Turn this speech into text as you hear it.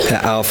the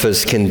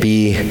alphas can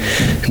be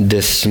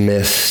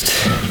dismissed.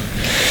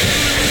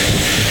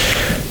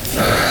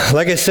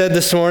 Like I said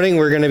this morning,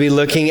 we're going to be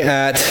looking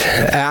at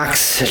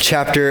Acts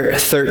chapter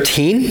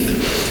 13.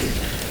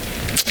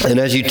 And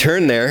as you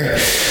turn there,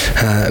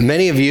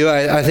 many of you,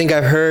 I think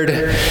I've heard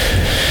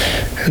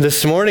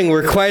this morning,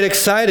 were quite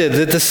excited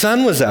that the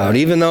sun was out,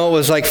 even though it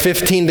was like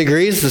 15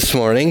 degrees this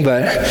morning.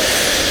 But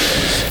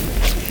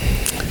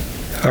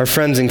our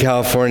friends in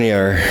California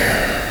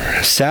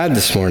are sad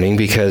this morning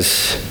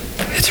because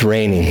it's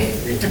raining.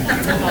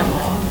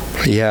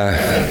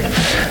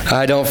 Yeah,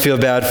 I don't feel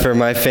bad for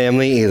my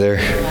family either.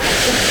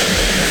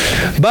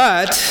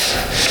 But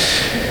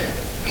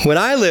when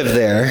I lived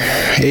there,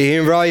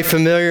 you're probably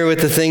familiar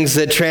with the things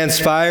that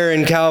transpire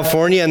in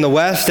California and the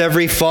West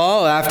every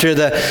fall. After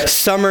the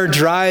summer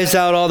dries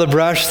out all the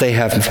brush, they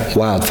have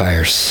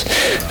wildfires.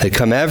 They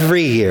come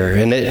every year,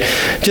 and it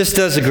just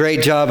does a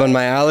great job on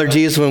my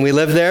allergies when we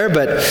live there.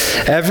 But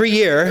every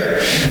year,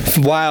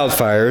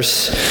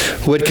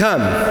 wildfires would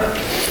come.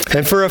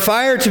 And for a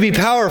fire to be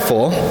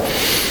powerful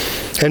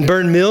and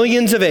burn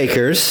millions of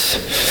acres,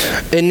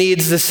 it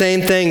needs the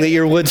same thing that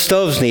your wood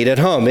stoves need at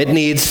home. It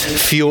needs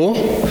fuel,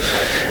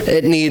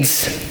 it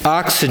needs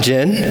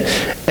oxygen,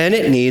 and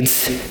it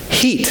needs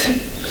heat.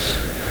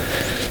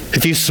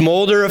 If you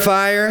smolder a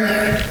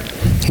fire,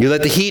 you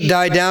let the heat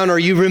die down, or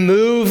you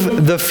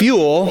remove the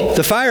fuel,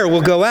 the fire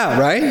will go out,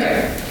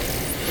 right?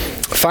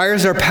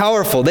 Fires are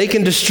powerful. They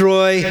can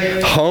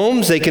destroy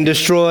homes, they can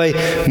destroy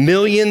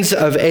millions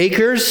of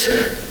acres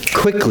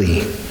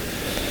quickly.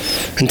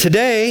 And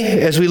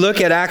today, as we look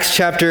at Acts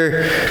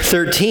chapter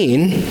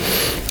 13,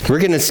 we're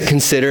going to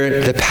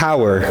consider the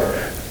power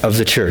of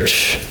the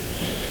church.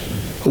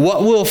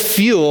 What will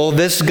fuel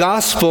this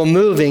gospel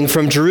moving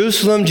from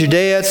Jerusalem,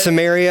 Judea,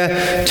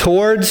 Samaria,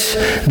 towards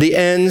the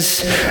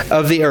ends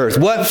of the earth?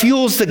 What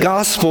fuels the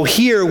gospel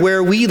here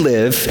where we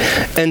live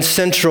in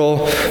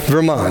central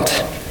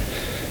Vermont?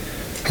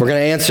 We're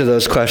going to answer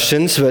those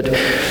questions, but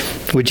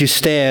would you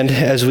stand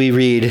as we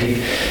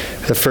read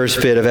the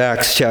first bit of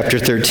Acts chapter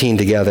 13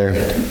 together?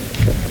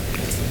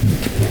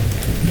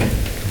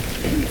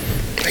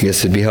 I guess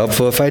it'd be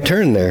helpful if I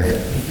turn there.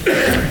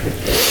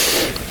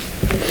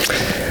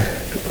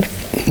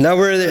 Now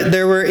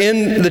there were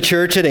in the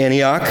church at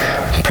Antioch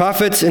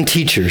prophets and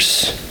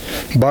teachers: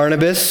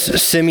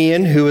 Barnabas,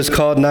 Simeon, who was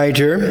called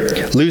Niger,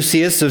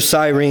 Lucius of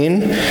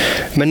Cyrene,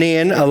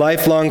 Manaen, a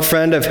lifelong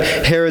friend of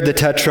Herod the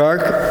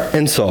Tetrarch,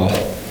 and Saul.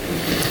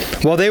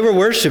 While they were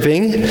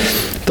worshiping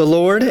the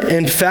Lord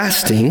and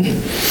fasting,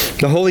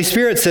 the Holy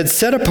Spirit said,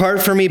 "Set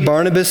apart for me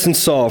Barnabas and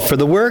Saul for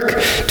the work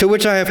to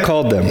which I have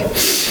called them."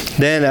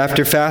 Then,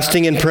 after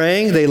fasting and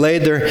praying, they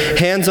laid their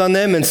hands on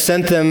them and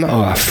sent them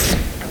off.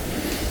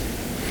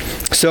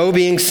 So,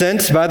 being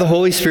sent by the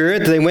Holy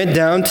Spirit, they went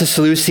down to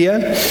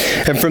Seleucia,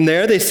 and from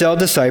there they sailed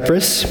to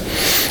Cyprus.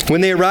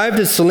 When they arrived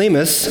at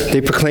Salamis,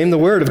 they proclaimed the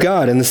word of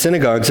God in the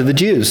synagogues of the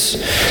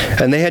Jews,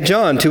 and they had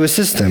John to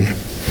assist them.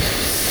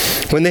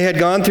 When they had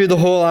gone through the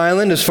whole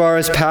island as far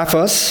as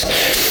Paphos,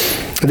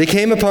 they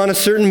came upon a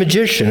certain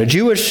magician, a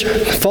Jewish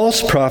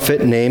false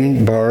prophet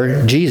named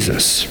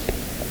Bar-Jesus.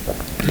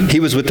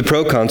 He was with the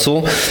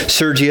proconsul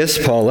Sergius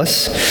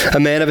Paulus, a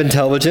man of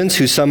intelligence,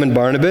 who summoned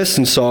Barnabas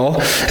and Saul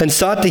and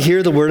sought to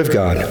hear the word of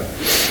God.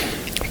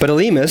 But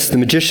Elymas, the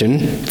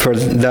magician, for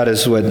that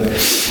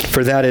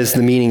is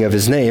the meaning of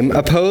his name,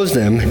 opposed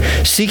them,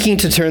 seeking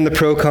to turn the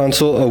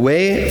proconsul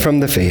away from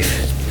the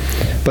faith.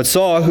 But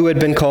Saul, who had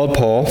been called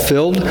Paul,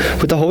 filled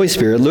with the Holy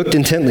Spirit, looked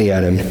intently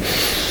at him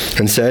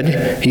and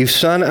said, "You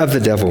son of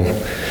the devil,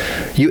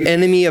 you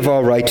enemy of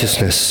all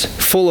righteousness,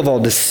 full of all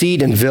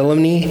deceit and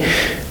villainy,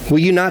 will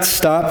you not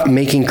stop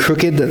making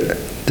crooked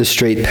the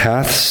straight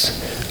paths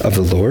of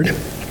the Lord?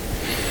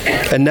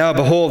 And now,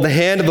 behold, the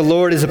hand of the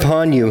Lord is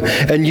upon you,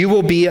 and you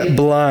will be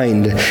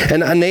blind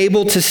and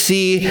unable to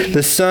see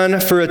the sun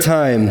for a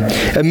time."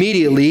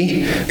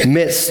 Immediately,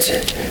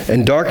 mist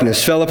and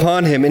darkness fell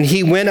upon him, and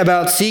he went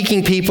about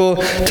seeking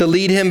people to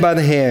lead him by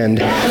the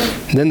hand.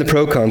 Then the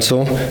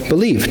proconsul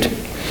believed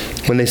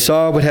when they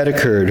saw what had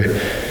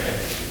occurred,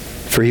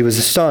 for he was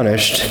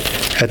astonished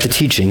at the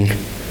teaching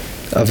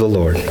of the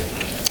Lord.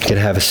 You can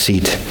have a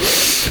seat.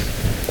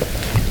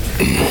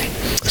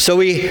 So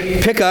we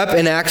pick up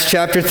in Acts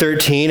chapter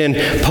 13, and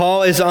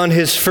Paul is on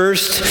his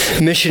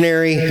first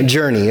missionary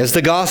journey as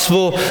the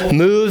gospel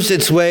moves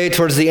its way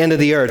towards the end of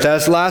the earth.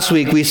 As last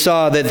week we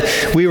saw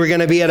that we were going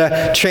to be at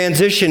a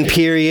transition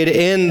period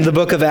in the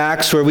book of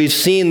Acts where we've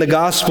seen the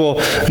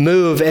gospel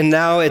move, and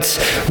now it's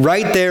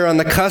right there on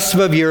the cusp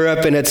of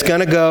Europe, and it's going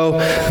to go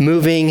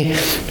moving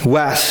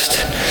west.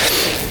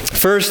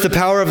 First, the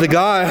power of the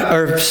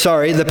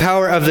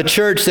power of the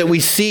church that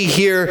we see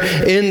here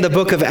in the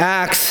book of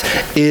Acts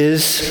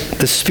is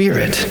the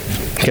Spirit.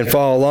 You can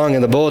follow along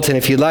in the bulletin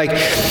if you'd like.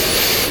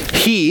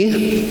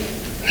 He,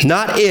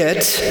 not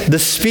it, the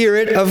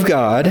Spirit of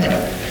God,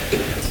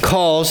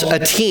 calls a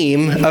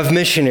team of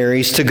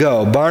missionaries to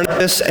go,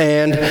 Barnabas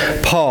and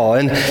Paul.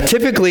 And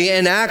typically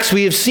in Acts,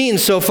 we have seen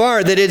so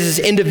far that it is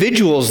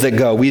individuals that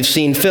go. We've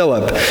seen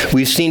Philip,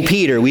 we've seen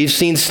Peter, we've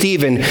seen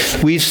Stephen,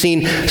 we've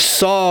seen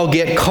Saul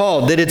get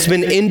called, that it's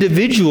been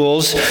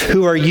individuals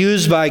who are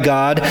used by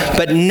God.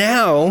 But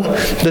now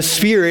the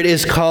Spirit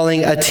is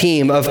calling a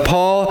team of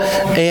Paul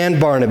and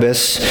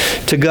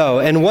Barnabas to go.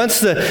 And once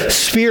the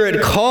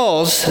Spirit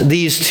calls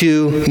these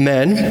two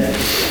men,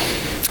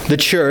 the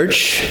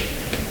church,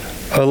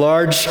 a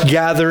large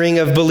gathering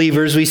of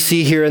believers we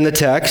see here in the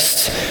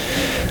text,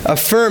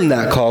 affirm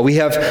that call. We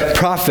have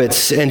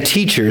prophets and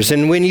teachers.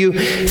 And when you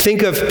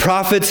think of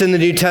prophets in the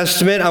New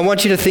Testament, I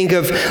want you to think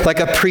of like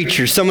a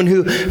preacher, someone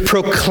who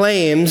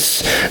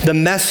proclaims the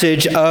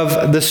message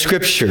of the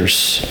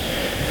Scriptures.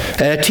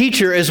 And a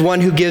teacher is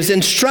one who gives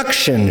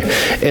instruction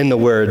in the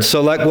Word.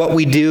 So like what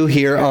we do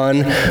here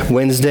on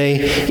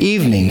Wednesday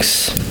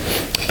evenings.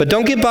 But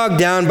don't get bogged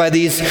down by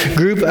these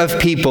group of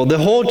people. The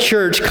whole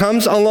church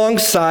comes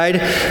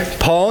alongside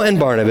Paul and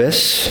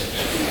Barnabas,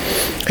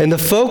 and the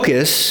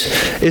focus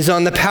is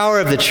on the power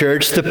of the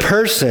church, the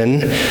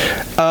person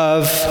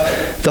of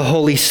the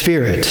Holy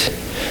Spirit,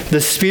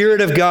 the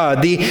Spirit of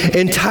God. The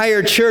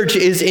entire church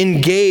is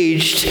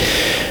engaged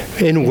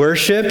in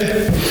worship,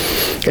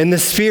 and the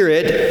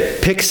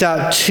Spirit picks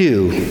out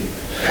two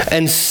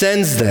and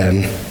sends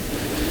them.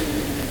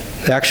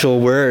 The actual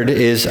word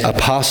is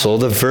apostle,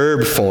 the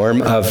verb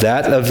form of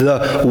that, of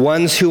the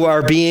ones who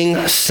are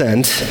being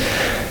sent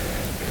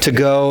to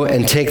go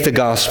and take the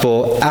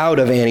gospel out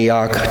of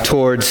Antioch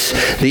towards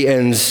the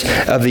ends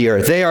of the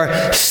earth. They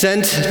are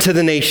sent to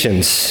the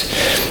nations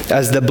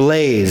as the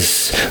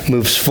blaze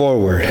moves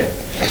forward.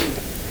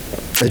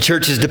 The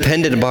church is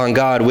dependent upon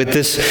God with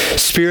this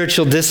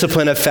spiritual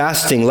discipline of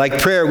fasting. Like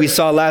prayer we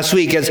saw last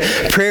week, as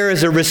prayer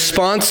is a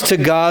response to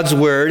God's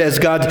word. As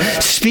God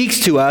speaks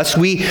to us,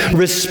 we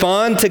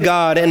respond to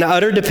God in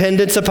utter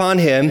dependence upon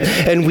Him,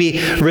 and we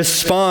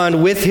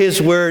respond with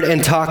His word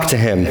and talk to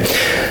Him.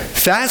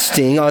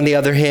 Fasting, on the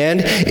other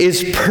hand,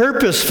 is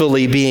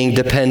purposefully being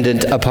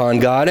dependent upon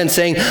God and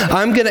saying,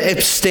 I'm going to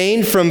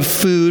abstain from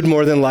food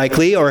more than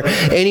likely or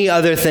any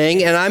other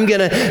thing, and I'm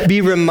going to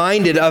be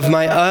reminded of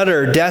my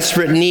utter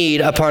desperate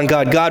need upon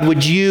God. God,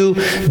 would you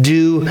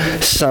do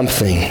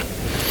something?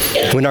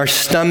 When our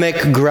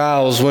stomach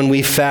growls when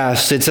we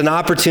fast, it's an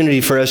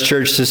opportunity for us,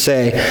 church, to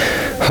say,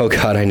 oh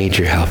God, I need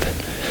your help.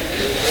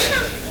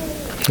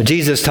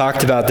 Jesus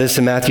talked about this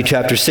in Matthew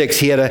chapter 6.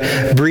 He had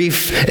a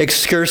brief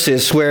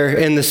excursus where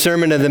in the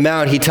Sermon on the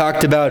Mount, he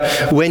talked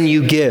about when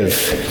you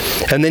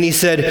give. And then he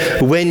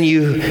said, when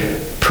you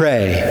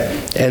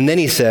pray. And then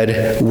he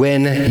said,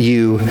 when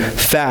you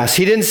fast.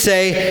 He didn't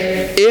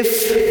say,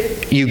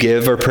 if you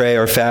give or pray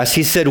or fast.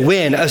 He said,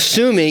 when,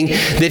 assuming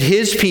that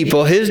his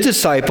people, his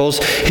disciples,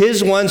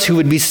 his ones who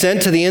would be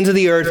sent to the ends of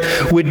the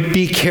earth would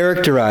be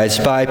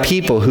characterized by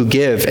people who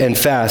give and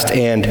fast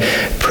and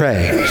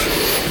pray.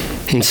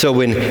 And so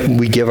when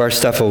we give our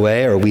stuff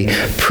away, or we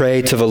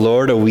pray to the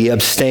Lord, or we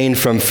abstain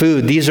from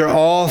food, these are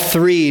all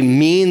three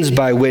means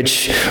by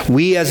which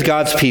we as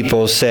God's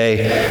people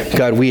say,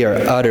 God, we are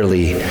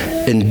utterly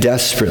and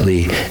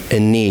desperately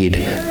in need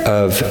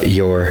of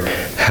your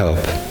help.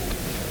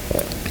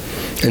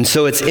 And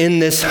so it's in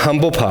this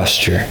humble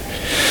posture,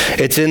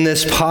 it's in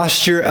this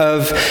posture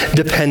of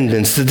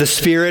dependence that the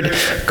Spirit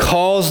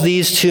calls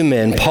these two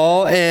men,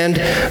 Paul and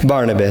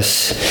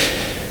Barnabas,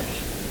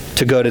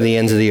 to go to the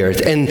ends of the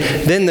earth. And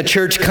then the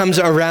church comes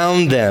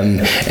around them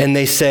and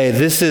they say,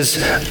 this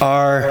is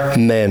our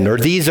men, or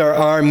these are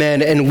our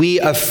men, and we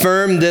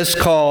affirm this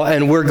call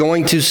and we're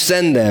going to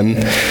send them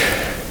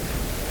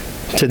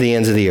to the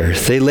ends of the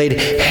earth. They laid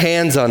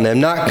hands on them,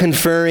 not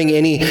conferring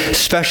any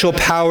special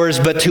powers,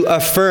 but to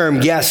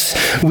affirm,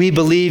 yes, we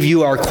believe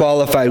you are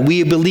qualified.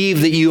 We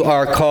believe that you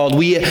are called.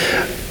 We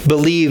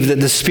believe that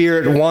the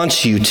Spirit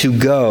wants you to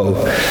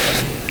go.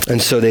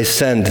 And so they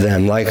send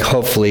them, like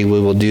hopefully we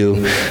will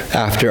do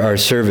after our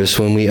service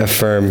when we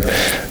affirm,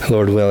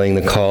 Lord willing,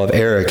 the call of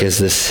Eric as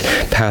this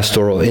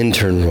pastoral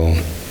intern role.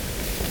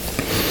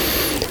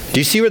 Do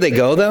you see where they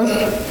go, though?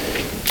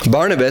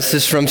 Barnabas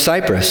is from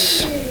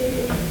Cyprus.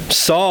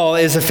 Saul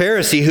is a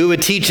Pharisee who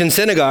would teach in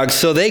synagogues,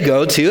 so they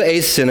go to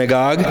a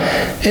synagogue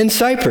in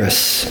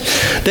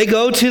Cyprus. They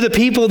go to the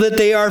people that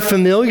they are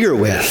familiar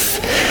with.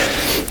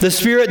 The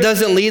Spirit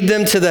doesn't lead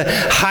them to the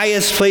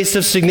highest place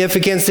of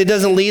significance. It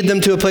doesn't lead them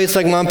to a place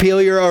like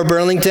Montpelier or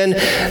Burlington.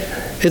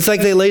 It's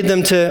like they lead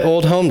them to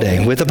Old Home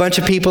Day with a bunch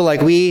of people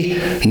like we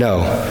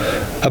know.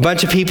 A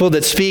bunch of people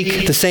that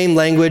speak the same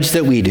language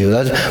that we do.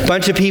 A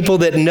bunch of people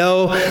that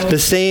know the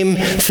same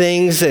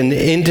things and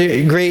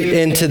integrate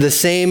into the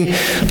same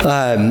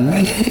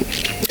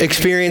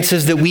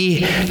experiences that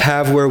we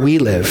have where we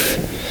live.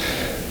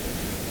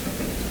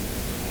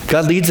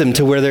 God leads them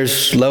to where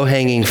there's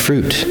low-hanging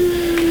fruit.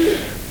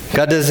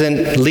 God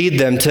doesn't lead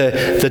them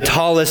to the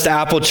tallest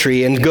apple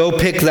tree and go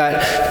pick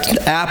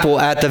that apple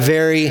at the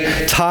very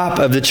top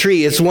of the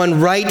tree. It's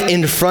one right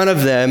in front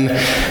of them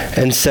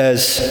and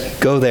says,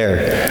 go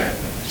there.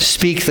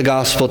 speak the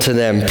gospel to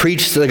them,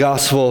 preach the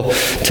gospel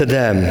to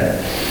them,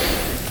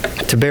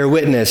 to bear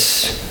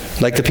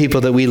witness like the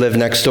people that we live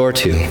next door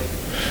to,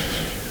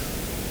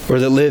 or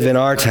that live in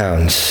our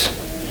towns,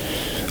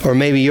 or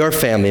maybe your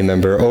family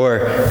member,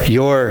 or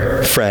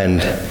your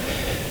friend,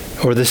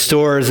 or the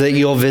stores that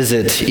you'll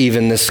visit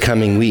even this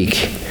coming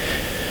week.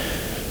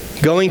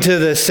 Going to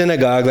the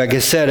synagogue, like I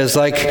said, is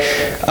like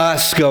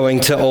us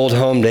going to Old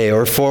Home Day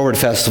or Forward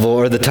Festival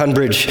or the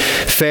Tunbridge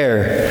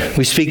Fair.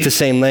 We speak the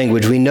same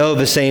language. We know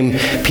the same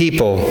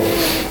people.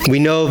 We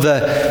know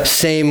the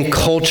same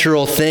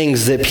cultural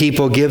things that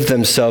people give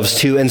themselves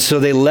to. And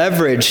so they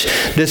leverage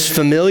this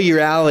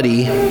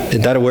familiarity.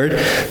 Is that a word?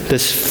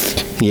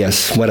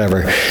 Yes,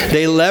 whatever.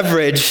 They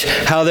leverage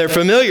how they're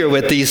familiar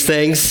with these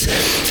things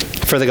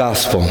for the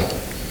gospel.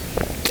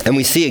 And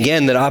we see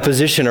again that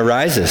opposition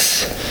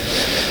arises.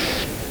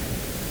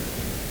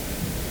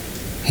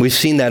 We've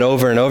seen that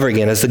over and over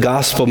again as the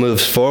gospel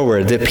moves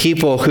forward, that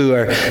people who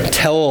are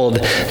told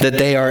that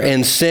they are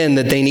in sin,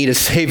 that they need a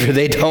Savior,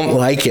 they don't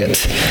like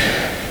it.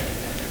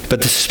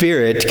 But the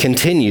Spirit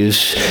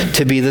continues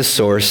to be the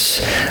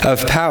source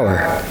of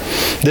power.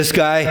 This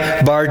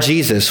guy, Bar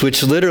Jesus,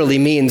 which literally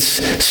means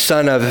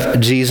son of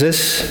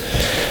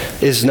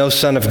Jesus, is no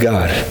son of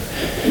God.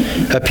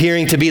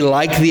 Appearing to be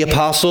like the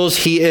apostles,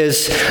 he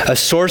is a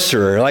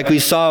sorcerer, like we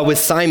saw with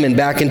Simon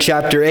back in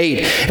chapter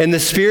 8. And the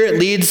Spirit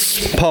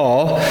leads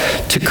Paul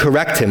to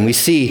correct him. We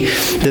see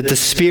that the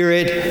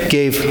Spirit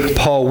gave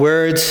Paul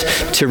words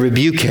to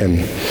rebuke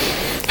him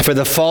for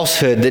the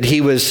falsehood that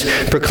he was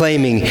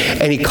proclaiming,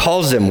 and he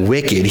calls them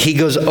wicked. He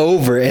goes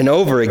over and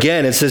over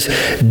again and says,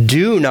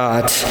 do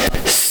not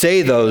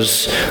say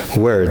those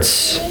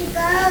words.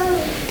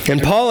 And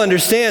Paul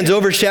understands,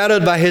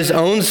 overshadowed by his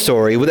own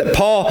story, that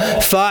Paul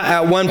thought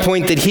at one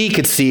point that he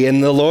could see,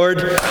 and the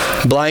Lord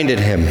blinded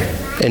him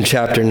in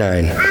chapter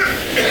 9.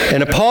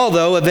 And Paul,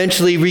 though,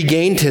 eventually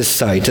regained his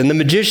sight. And the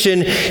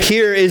magician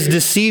here is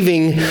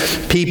deceiving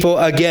people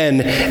again,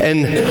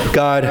 and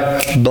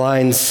God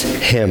blinds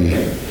him.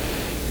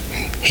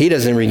 He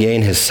doesn't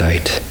regain his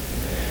sight.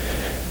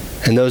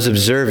 And those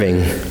observing,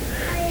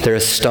 they're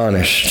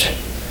astonished.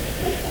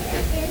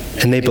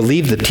 And they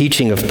believe the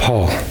teaching of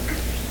Paul.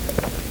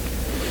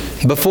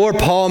 Before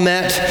Paul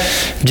met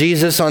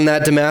Jesus on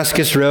that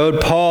Damascus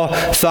road, Paul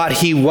thought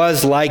he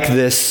was like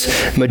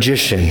this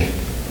magician,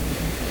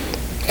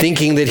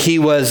 thinking that he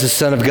was the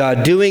Son of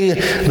God, doing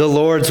the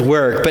Lord's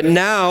work. But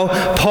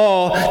now,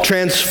 Paul,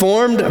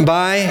 transformed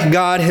by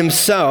God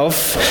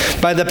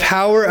himself, by the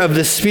power of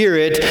the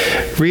Spirit,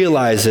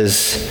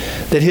 realizes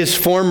that his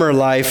former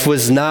life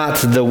was not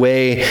the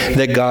way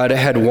that God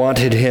had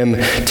wanted him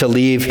to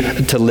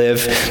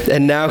live.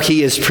 And now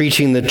he is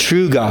preaching the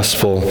true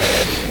gospel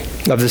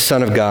of the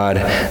Son of God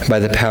by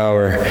the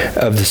power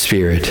of the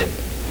Spirit.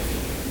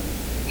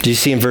 Do you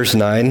see in verse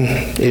 9?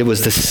 It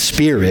was the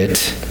Spirit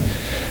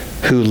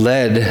who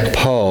led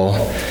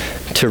Paul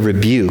to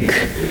rebuke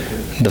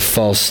the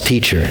false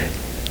teacher.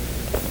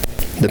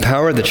 The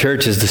power of the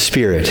church is the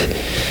Spirit,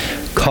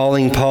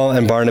 calling Paul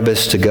and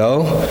Barnabas to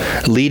go,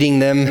 leading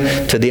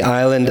them to the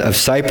island of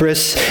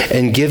Cyprus,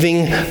 and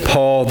giving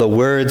Paul the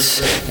words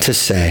to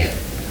say.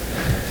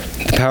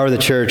 The power of the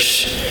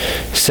church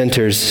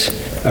centers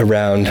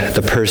around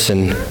the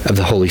person of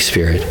the Holy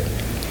Spirit.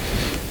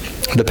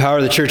 The power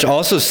of the church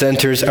also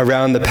centers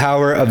around the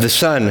power of the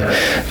Son,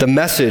 the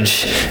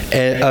message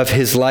of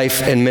his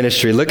life and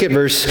ministry. Look at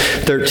verse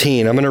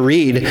 13. I'm going to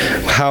read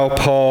how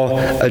Paul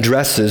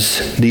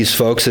addresses these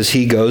folks as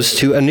he goes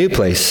to a new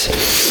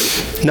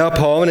place. Now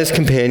Paul and his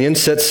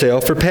companions set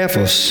sail for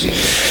Paphos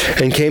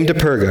and came to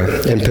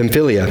Perga and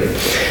Pamphylia.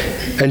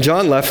 And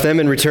John left them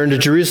and returned to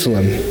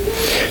Jerusalem.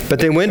 But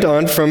they went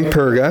on from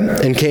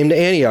Perga and came to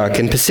Antioch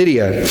in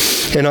Pisidia.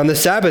 And on the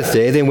Sabbath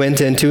day they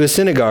went into a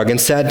synagogue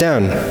and sat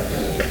down.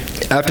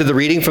 After the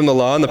reading from the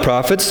law and the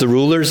prophets, the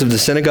rulers of the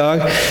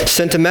synagogue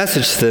sent a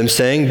message to them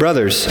saying,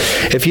 "Brothers,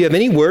 if you have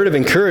any word of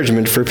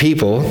encouragement for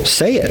people,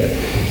 say it."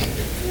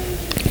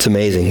 It's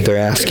amazing. They're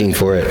asking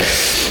for it.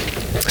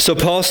 So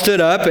Paul stood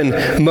up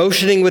and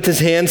motioning with his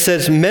hand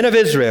says, "Men of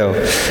Israel,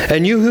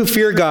 and you who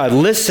fear God,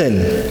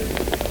 listen.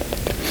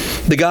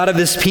 The God of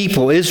this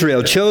people,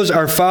 Israel, chose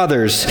our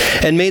fathers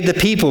and made the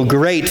people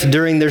great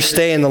during their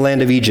stay in the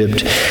land of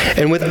Egypt.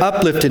 And with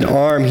uplifted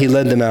arm he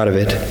led them out of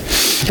it.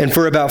 And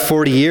for about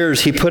 40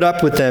 years he put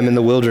up with them in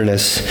the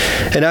wilderness.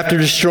 And after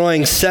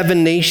destroying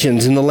 7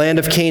 nations in the land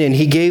of Canaan,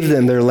 he gave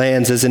them their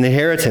lands as an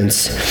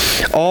inheritance.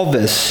 All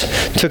this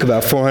took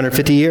about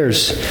 450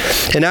 years.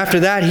 And after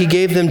that he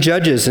gave them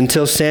judges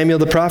until Samuel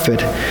the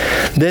prophet.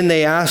 Then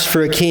they asked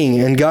for a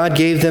king, and God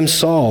gave them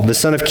Saul, the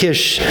son of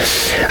Kish,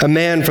 a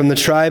man from the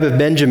tribe of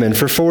Benjamin,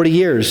 for 40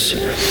 years.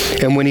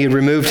 And when he had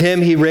removed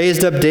him, he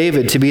raised up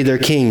David to be their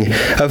king,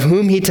 of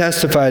whom he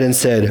testified and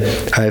said,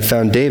 I have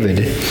found David,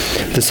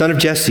 the son of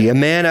Jesse, a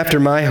man after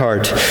my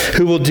heart,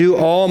 who will do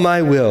all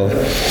my will.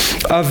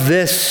 Of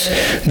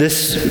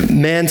this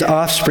man's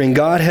offspring,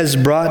 God has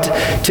brought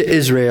to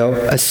Israel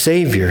a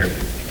Savior,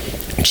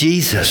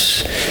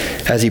 Jesus,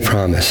 as he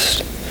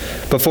promised.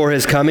 Before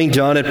his coming,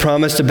 John had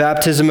promised a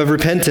baptism of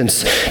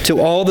repentance to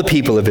all the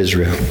people of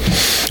Israel.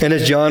 And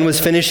as John was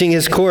finishing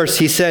his course,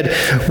 he said,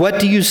 "What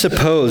do you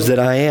suppose that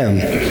I am?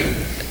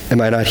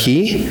 Am I not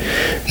he?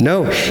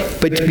 No,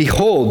 but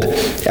behold,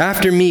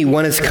 after me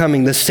one is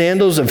coming, the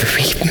sandals of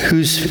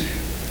whose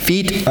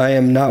feet I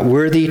am not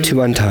worthy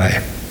to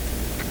untie.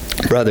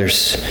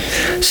 Brothers,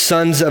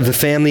 sons of the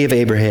family of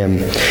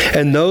Abraham,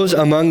 and those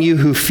among you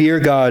who fear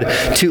God,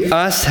 to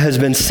us has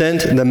been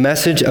sent the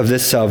message of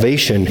this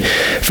salvation.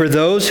 For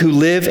those who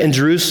live in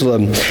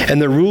Jerusalem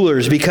and the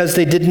rulers, because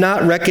they did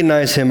not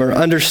recognize him or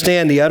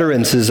understand the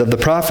utterances of the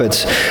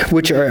prophets,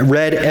 which are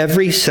read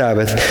every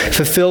Sabbath,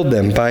 fulfilled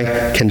them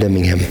by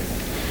condemning him.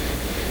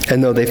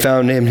 And though they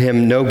found in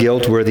him no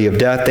guilt worthy of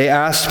death, they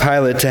asked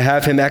Pilate to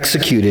have him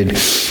executed.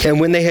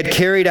 And when they had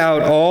carried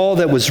out all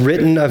that was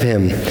written of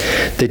him,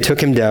 they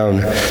took him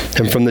down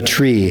from the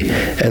tree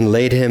and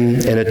laid him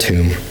in a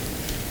tomb.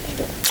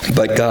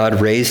 But God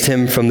raised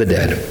him from the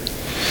dead.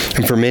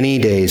 And for many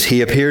days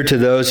he appeared to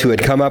those who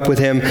had come up with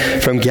him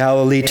from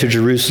Galilee to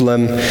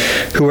Jerusalem,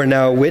 who are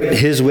now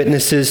his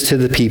witnesses to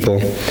the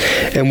people.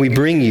 And we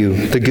bring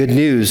you the good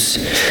news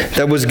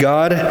that was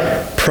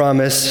God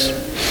promised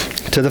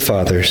to the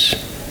fathers.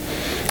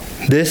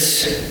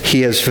 This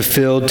he has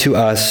fulfilled to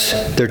us,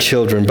 their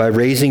children, by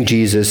raising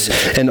Jesus.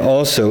 And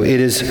also it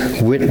is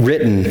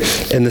written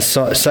in the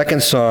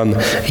second Psalm,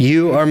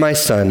 "You are my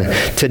son.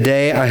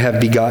 Today I have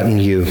begotten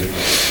you."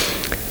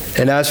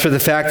 And as for the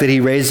fact that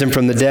he raised him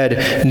from the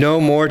dead, no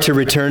more to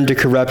return to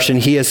corruption,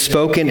 he has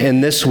spoken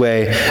in this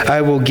way, "I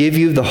will give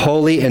you the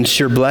holy and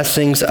sure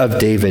blessings of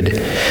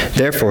David."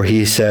 Therefore,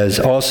 he says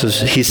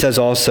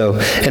also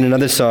in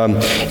another psalm,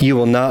 "You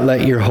will not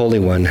let your Holy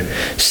One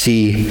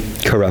see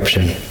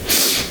corruption."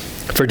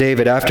 For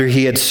David, after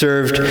he had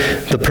served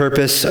the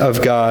purpose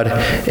of God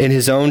in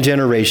his own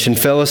generation,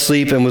 fell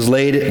asleep and was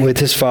laid with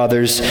his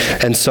fathers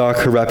and saw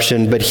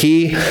corruption. But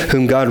he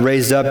whom God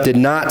raised up did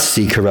not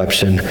see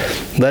corruption.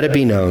 Let it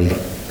be known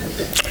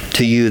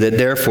to you that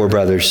therefore,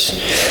 brothers,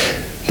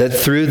 that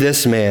through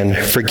this man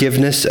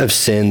forgiveness of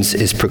sins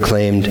is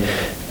proclaimed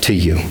to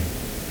you.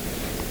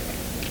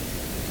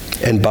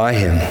 And by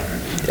him,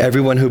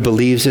 everyone who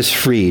believes is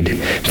freed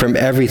from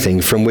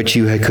everything from which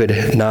you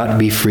could not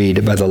be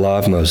freed by the law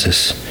of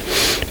Moses.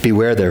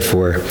 Beware,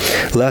 therefore,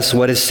 lest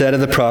what is said of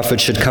the prophet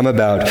should come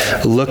about.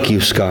 Look,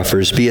 you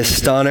scoffers, be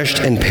astonished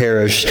and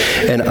perish,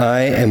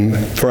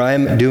 for I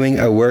am doing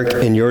a work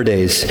in your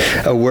days,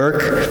 a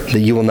work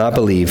that you will not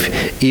believe,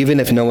 even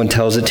if no one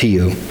tells it to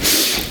you.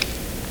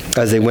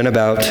 As they went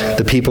about,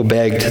 the people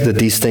begged that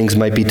these things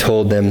might be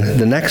told them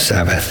the next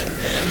Sabbath.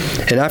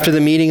 And after the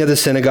meeting of the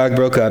synagogue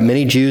broke up,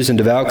 many Jews and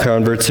devout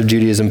converts of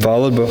Judaism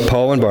followed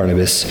Paul and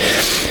Barnabas,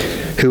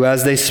 who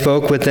as they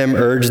spoke with them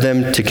urged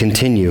them to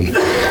continue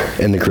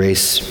in the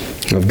grace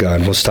of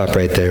God. We'll stop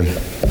right there.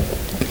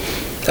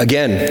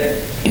 Again,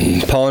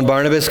 Paul and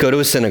Barnabas go to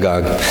a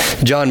synagogue.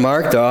 John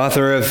Mark, the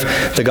author of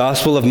the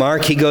Gospel of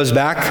Mark, he goes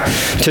back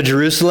to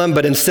Jerusalem,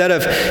 but instead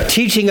of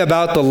teaching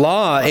about the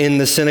law in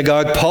the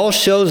synagogue, Paul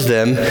shows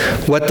them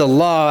what the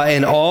law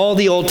and all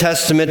the Old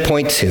Testament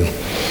point to.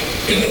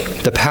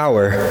 The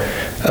power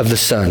of the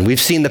Son.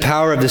 We've seen the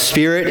power of the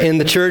Spirit in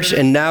the church,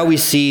 and now we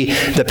see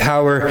the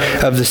power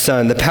of the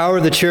Son. The power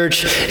of the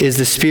church is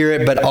the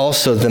Spirit, but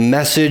also the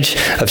message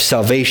of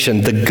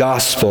salvation, the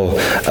gospel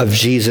of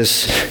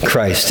Jesus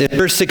Christ. In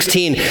verse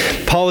 16,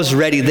 Paul is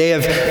ready.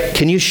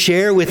 Can you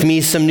share with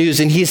me some news?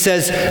 And he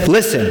says,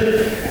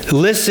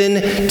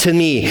 listen to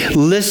me.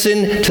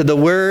 Listen to the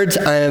words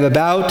I am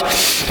about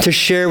to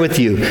share with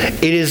you.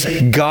 It is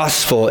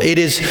gospel. It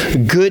is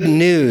good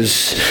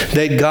news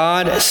that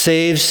God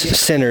saves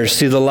sinners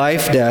through the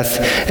life,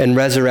 death, and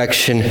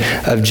resurrection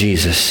of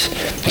Jesus.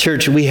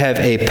 Church, we have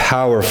a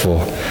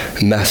powerful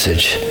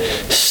message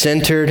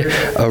centered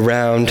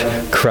around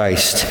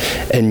Christ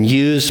and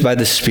used by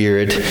the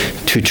Spirit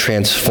to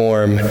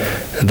transform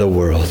the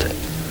world.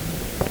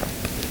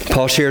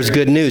 Paul shares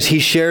good news. He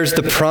shares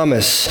the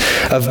promise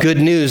of good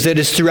news that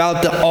is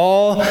throughout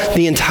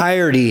the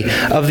entirety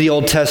of the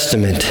Old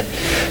Testament.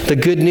 The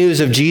good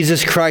news of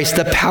Jesus Christ,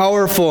 the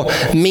powerful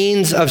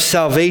means of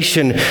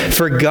salvation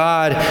for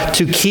God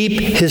to keep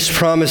his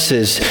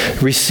promises,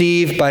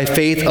 received by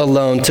faith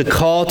alone, to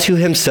call to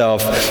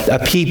himself a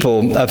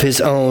people of his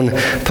own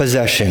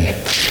possession.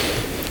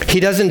 He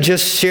doesn't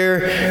just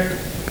share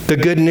the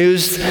good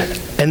news,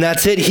 and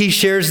that's it. He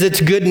shares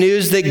it's good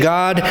news that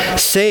God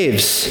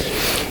saves.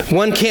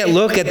 One can't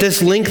look at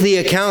this lengthy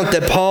account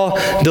that Paul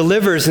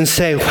delivers and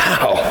say,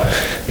 wow,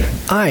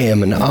 I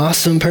am an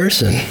awesome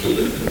person.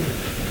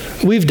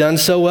 We've done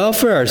so well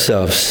for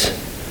ourselves.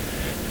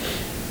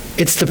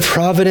 It's the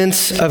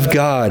providence of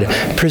God,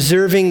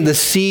 preserving the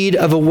seed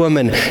of a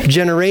woman,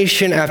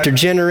 generation after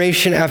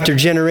generation after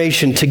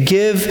generation, to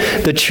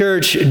give the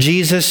church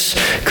Jesus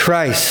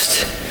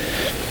Christ,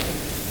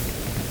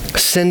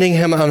 sending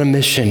him on a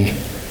mission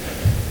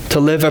to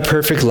live a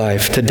perfect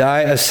life, to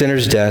die a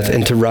sinner's death,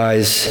 and to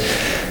rise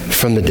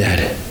from the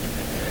dead.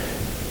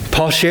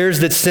 Paul shares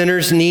that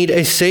sinners need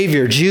a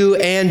Savior. Jew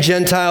and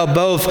Gentile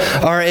both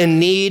are in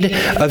need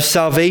of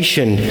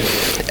salvation.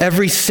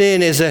 Every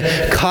sin is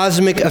a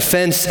cosmic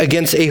offense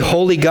against a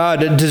holy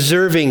God,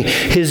 deserving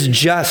his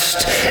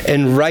just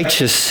and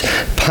righteous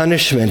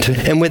punishment.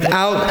 And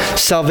without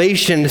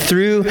salvation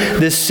through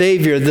this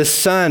Savior, the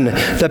Son,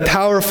 the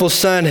powerful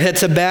Son,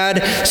 it's a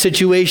bad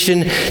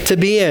situation to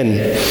be in.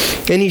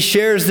 And he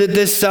shares that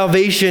this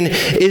salvation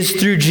is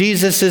through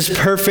Jesus'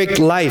 perfect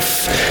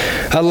life,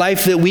 a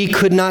life that we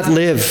could not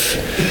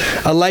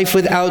live, a life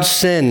without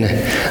sin,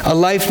 a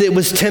life that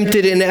was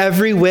tempted in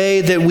every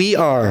way that we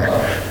are,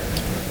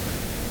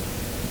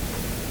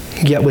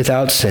 yet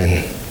without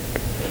sin,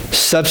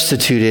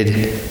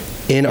 substituted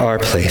in our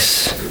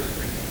place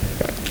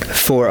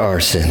for our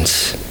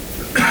sins.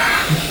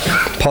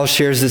 Paul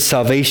shares that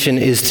salvation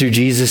is through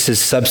Jesus'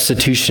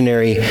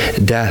 substitutionary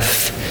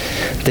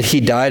death, that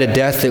he died a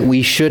death that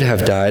we should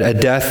have died, a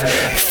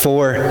death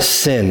for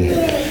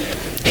sin.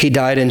 He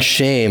died in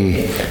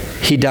shame.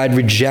 He died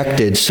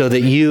rejected so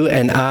that you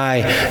and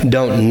I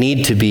don't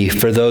need to be,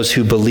 for those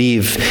who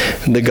believe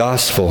the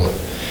gospel.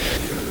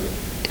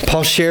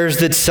 Paul shares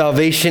that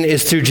salvation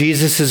is through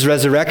Jesus'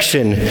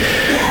 resurrection,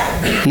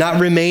 not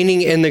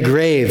remaining in the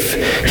grave.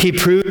 He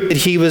proved that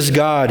he was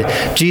God.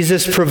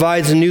 Jesus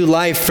provides new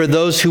life for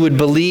those who would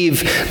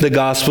believe the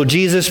gospel.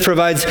 Jesus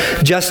provides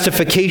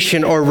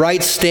justification or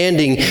right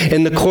standing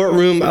in the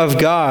courtroom of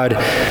God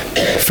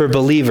for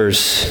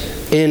believers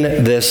in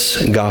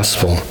this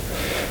gospel,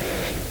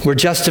 where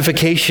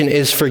justification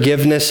is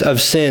forgiveness of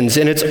sins,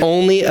 and it's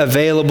only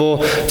available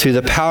through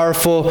the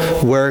powerful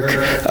work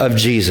of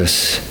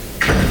Jesus,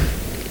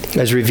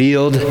 as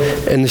revealed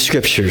in the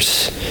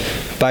Scriptures,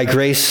 by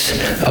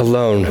grace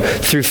alone,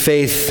 through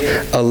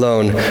faith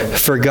alone,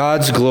 for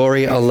God's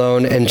glory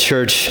alone, and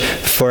church,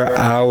 for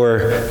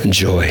our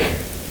joy.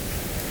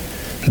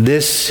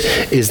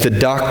 This is the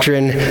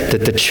doctrine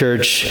that the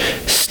church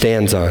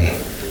stands on.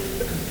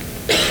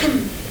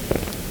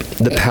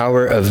 The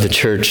power of the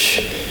church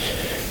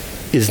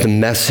is the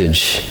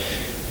message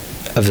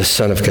of the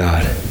Son of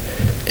God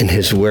and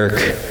his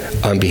work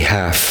on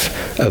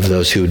behalf of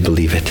those who would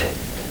believe it.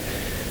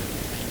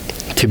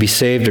 To be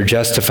saved or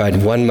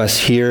justified, one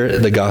must hear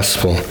the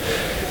gospel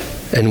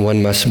and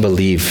one must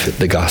believe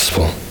the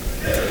gospel.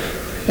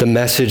 The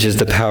message is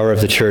the power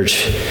of the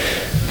church,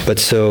 the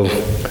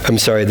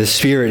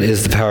Spirit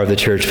is the power of the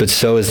church, but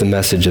so is the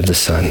message of the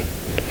Son.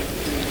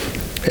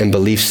 And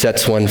belief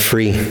sets one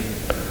free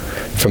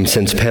from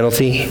sin's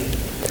penalty.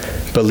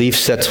 Belief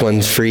sets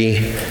one free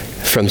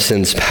from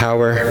sin's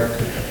power.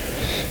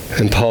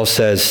 And Paul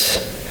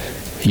says,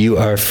 you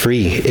are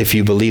free if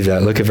you believe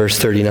that. Look at verse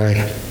 39.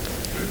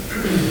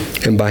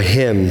 And by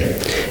him,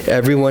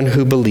 everyone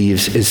who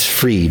believes is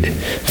freed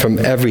from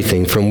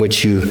everything from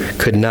which you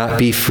could not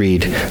be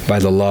freed by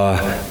the law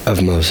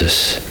of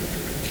Moses.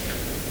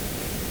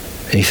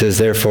 And he says,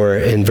 therefore,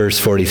 in verse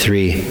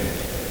 43,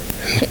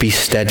 be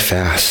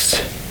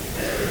steadfast.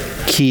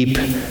 Keep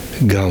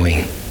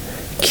going.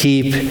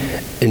 Keep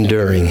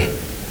enduring.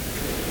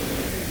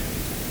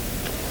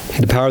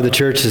 The power of the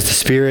church is the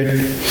Spirit.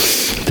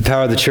 The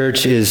power of the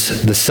church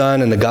is the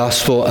Son and the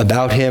gospel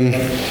about him.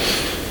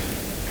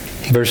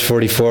 Verse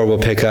 44 we'll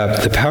pick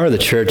up. The power of the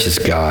church is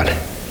God.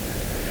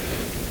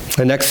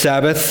 The next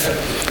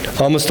Sabbath,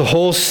 almost the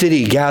whole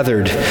city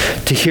gathered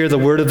to hear the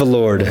word of the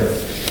Lord.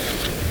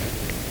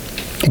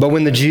 But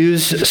when the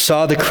Jews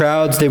saw the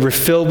crowds, they were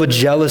filled with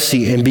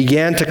jealousy and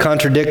began to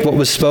contradict what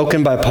was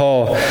spoken by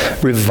Paul,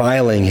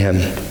 reviling him.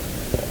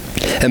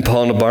 And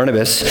Paul and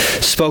Barnabas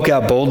spoke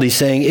out boldly,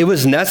 saying, it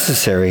was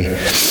necessary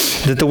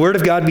that the word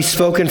of God be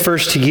spoken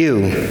first to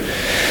you,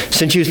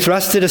 since you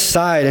thrust it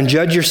aside and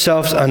judge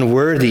yourselves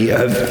unworthy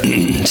of,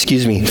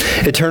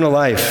 eternal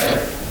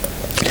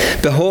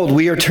life. Behold,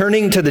 we are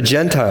turning to the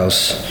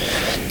Gentiles,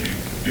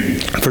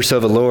 for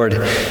so the Lord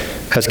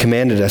has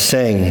commanded us,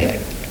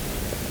 saying,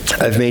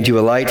 I've made you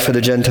a light for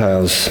the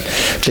Gentiles,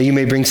 that you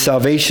may bring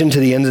salvation to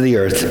the ends of the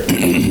earth.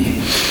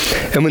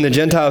 And when the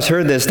Gentiles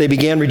heard this, they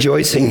began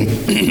rejoicing,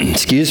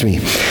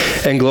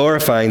 and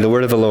glorifying the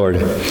word of the Lord.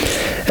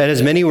 And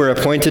as many were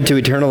appointed to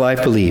eternal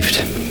life believed.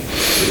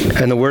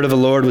 And the word of the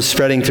Lord was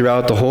spreading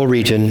throughout the whole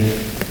region.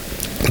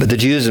 But the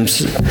Jews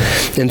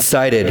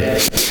incited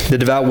the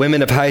devout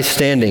women of high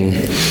standing,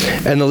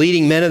 and the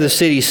leading men of the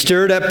city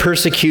stirred up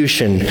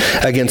persecution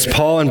against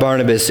Paul and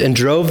Barnabas and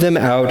drove them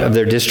out of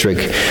their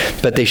district.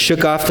 But they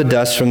shook off the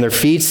dust from their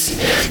feet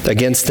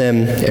against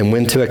them and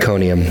went to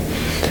Iconium.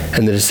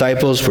 And the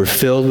disciples were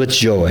filled with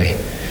joy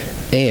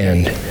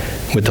and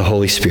with the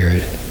Holy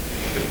Spirit.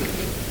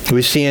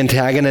 We see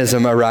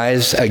antagonism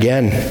arise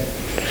again,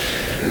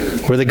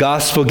 where the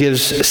gospel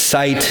gives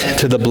sight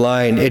to the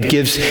blind, it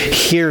gives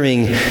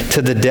hearing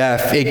to the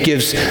deaf, it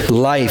gives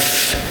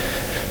life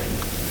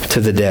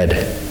to the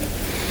dead.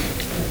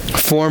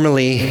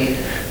 Formerly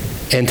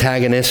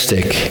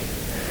antagonistic,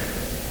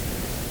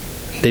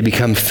 they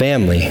become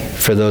family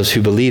for those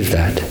who believe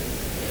that.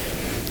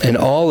 And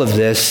all of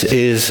this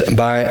is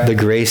by the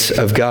grace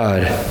of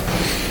God.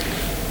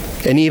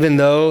 And even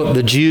though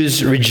the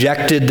Jews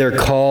rejected their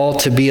call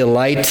to be a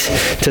light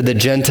to the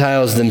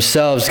Gentiles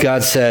themselves,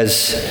 God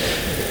says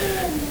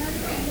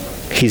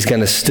he's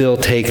going to still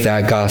take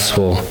that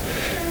gospel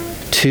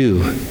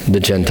to the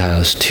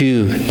Gentiles,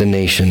 to the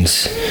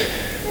nations.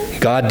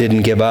 God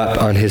didn't give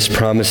up on his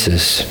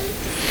promises.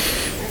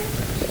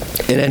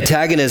 And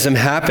antagonism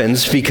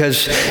happens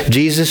because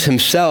Jesus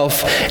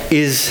himself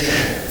is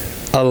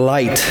a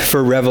light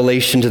for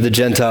revelation to the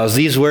Gentiles.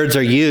 These words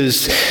are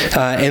used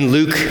in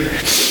Luke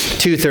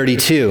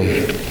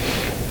 2:32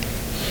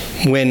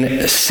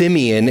 when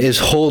Simeon is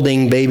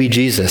holding baby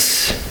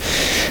Jesus.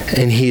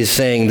 And he's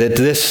saying that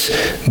this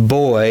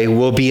boy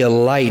will be a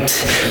light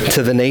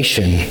to the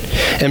nation.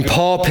 And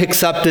Paul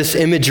picks up this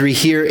imagery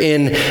here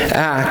in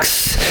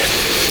Acts.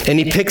 And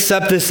he picks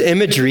up this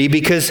imagery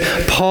because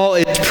Paul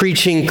is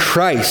preaching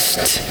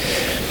Christ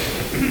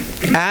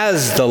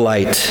as the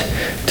light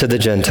to the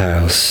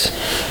Gentiles.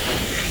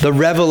 The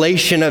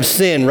revelation of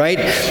sin, right?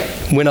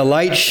 When a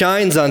light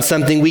shines on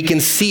something, we can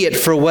see it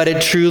for what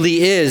it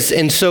truly is.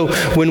 And so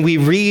when we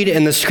read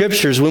in the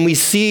scriptures, when we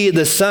see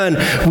the Son,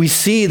 we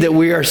see that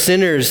we are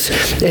sinners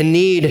in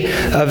need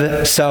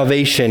of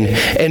salvation.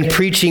 And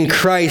preaching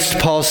Christ,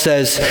 Paul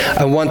says,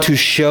 I want to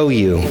show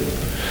you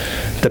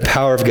the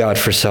power of God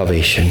for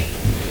salvation.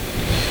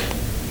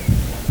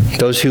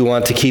 Those who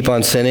want to keep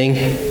on sinning,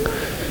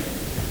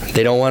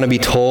 they don't want to be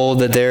told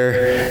that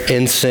they're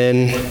in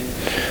sin.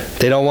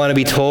 They don't want to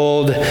be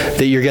told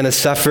that you're going to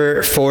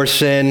suffer for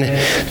sin.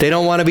 They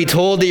don't want to be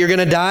told that you're going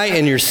to die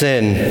in your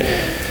sin.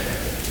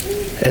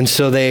 And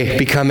so they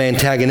become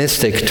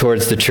antagonistic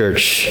towards the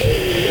church.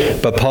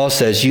 But Paul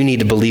says you need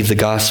to believe the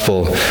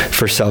gospel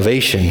for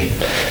salvation.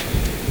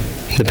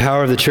 The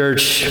power of the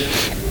church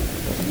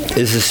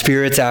is the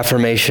Spirit's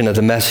affirmation of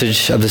the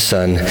message of the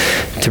Son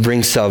to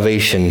bring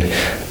salvation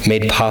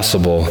made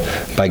possible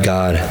by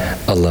God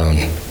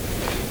alone.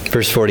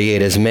 Verse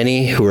 48, as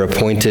many who are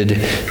appointed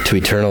to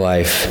eternal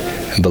life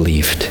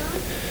believed.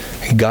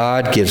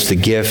 God gives the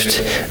gift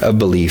of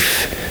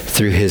belief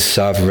through his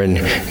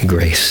sovereign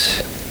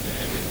grace.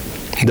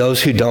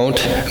 Those who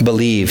don't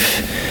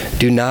believe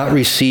do not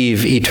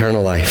receive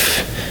eternal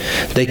life.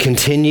 They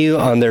continue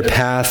on their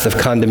path of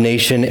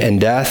condemnation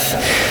and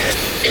death.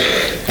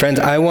 Friends,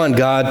 I want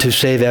God to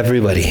save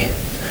everybody,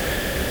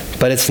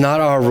 but it's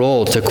not our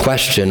role to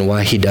question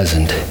why he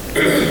doesn't.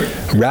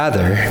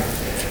 Rather,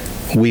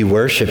 we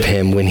worship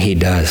him when he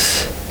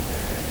does.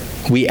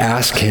 We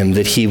ask him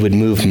that he would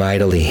move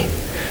mightily.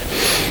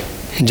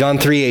 John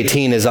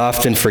 3:18 is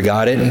often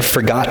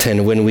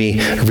forgotten when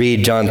we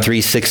read John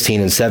 3:16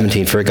 and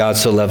 17. For God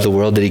so loved the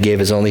world that he gave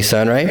his only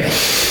Son, right?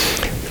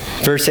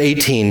 Verse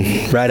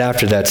 18, right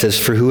after that, says,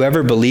 for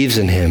whoever believes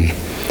in him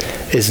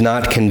is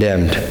not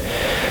condemned,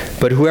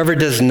 but whoever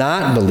does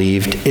not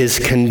believe is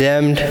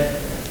condemned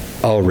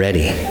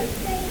already,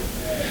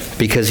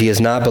 because he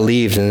has not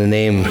believed in the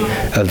name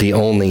of the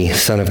only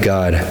Son of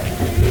God.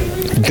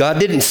 God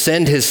didn't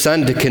send his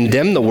Son to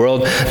condemn the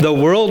world. The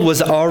world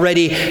was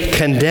already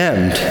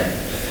condemned.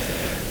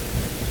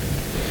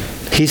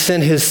 He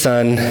sent his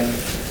Son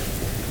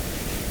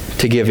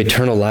to give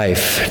eternal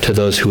life to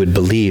those who would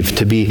believe,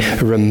 to be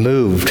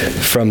removed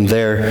from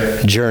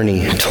their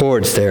journey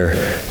towards their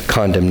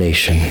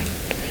condemnation.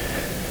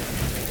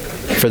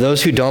 For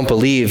those who don't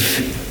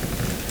believe,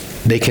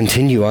 they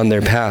continue on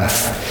their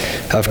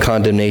path of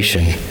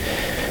condemnation.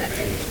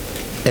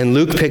 And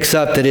Luke picks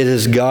up that it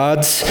is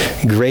God's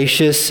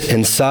gracious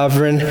and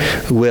sovereign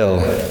will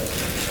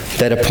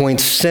that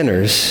appoints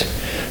sinners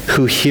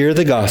who hear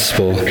the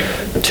gospel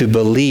to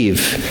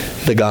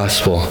believe the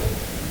gospel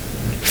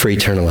for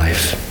eternal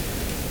life.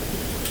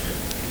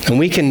 And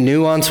we can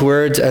nuance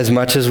words as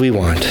much as we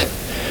want,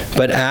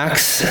 but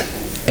Acts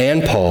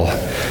and Paul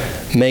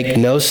make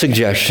no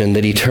suggestion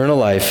that eternal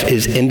life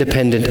is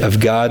independent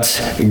of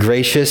God's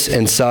gracious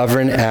and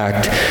sovereign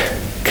act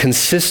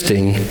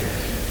consisting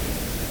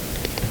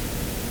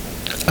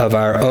of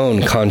our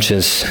own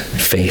conscious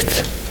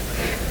faith.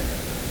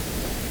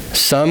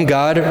 Some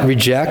God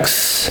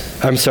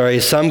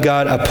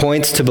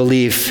appoints to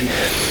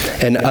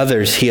belief, and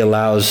others he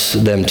allows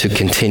them to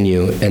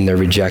continue in their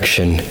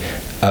rejection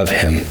of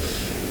him.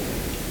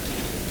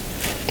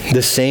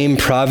 The same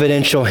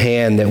providential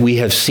hand that we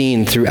have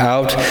seen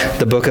throughout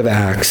the book of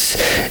Acts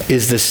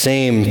is the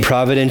same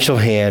providential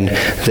hand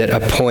that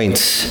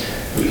appoints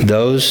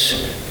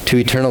those to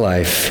eternal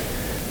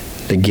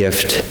life, the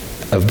gift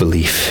of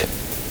belief.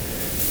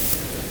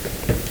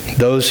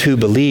 Those who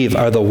believe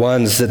are the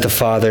ones that the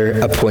Father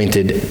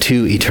appointed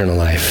to eternal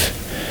life.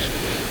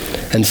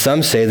 And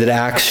some say that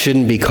Acts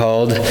shouldn't be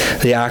called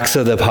the Acts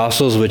of the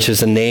Apostles, which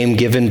is a name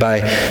given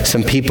by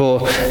some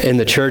people in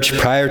the church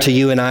prior to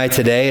you and I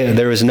today.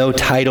 There was no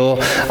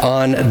title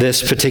on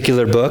this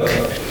particular book.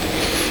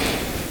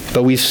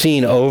 But we've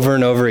seen over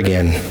and over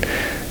again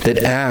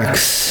that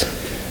Acts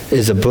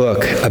is a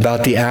book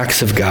about the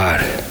acts of God.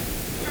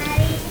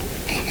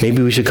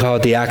 Maybe we should call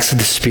it the acts of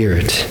the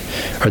Spirit,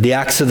 or the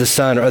acts of the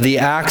Son, or the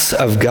acts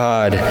of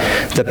God.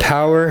 The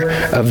power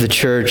of the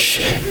church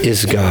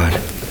is God.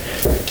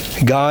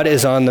 God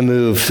is on the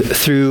move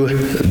through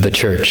the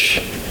church.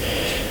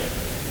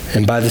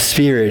 And by the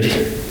Spirit,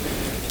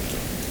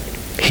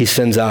 he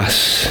sends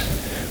us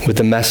with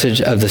the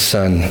message of the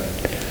Son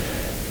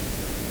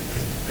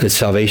that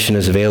salvation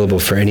is available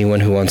for anyone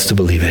who wants to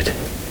believe it.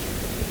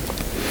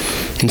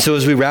 And so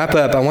as we wrap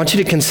up, I want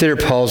you to consider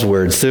Paul's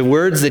words, the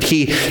words that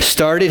he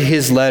started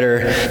his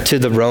letter to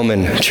the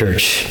Roman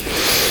church.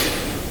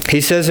 He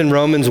says in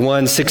Romans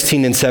 1,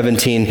 16 and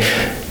 17,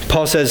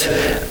 Paul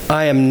says,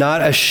 I am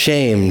not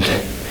ashamed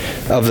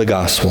of the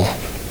gospel,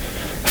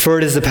 for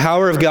it is the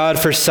power of God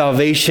for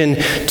salvation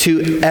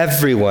to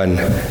everyone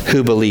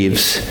who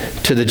believes,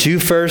 to the Jew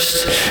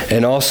first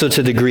and also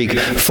to the Greek.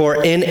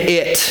 For in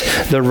it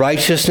the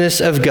righteousness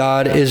of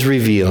God is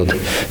revealed,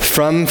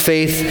 from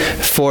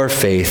faith for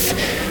faith.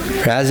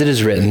 For as it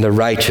is written, the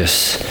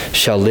righteous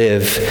shall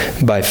live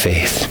by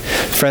faith.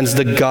 Friends,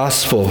 the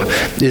gospel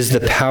is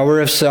the power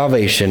of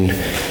salvation,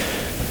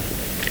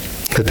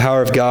 the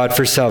power of God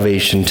for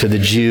salvation to the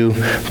Jew,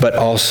 but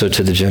also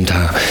to the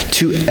Gentile,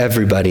 to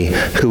everybody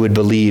who would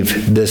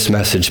believe this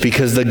message.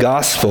 Because the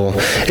gospel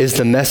is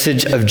the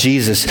message of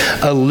Jesus,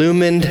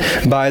 illumined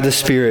by the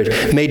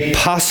Spirit, made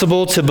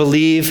possible to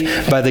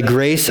believe by the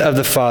grace of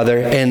the Father,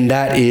 and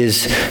that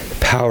is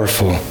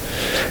powerful.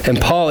 And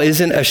Paul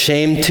isn't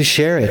ashamed to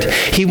share it.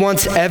 He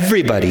wants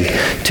everybody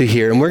to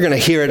hear, and we're going to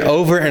hear it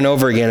over and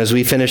over again as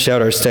we finish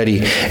out our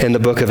study in the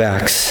book of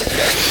Acts.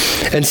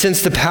 And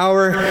since the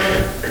power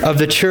of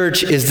the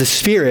church is the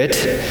Spirit,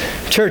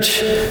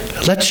 church,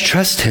 let's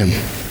trust him.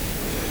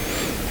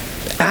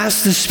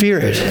 Ask the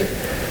Spirit,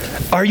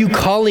 are you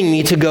calling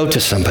me to go to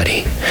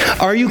somebody?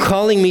 Are you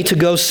calling me to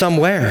go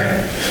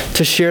somewhere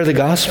to share the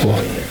gospel?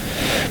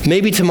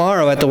 Maybe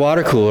tomorrow at the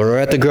water cooler or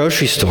at the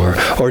grocery store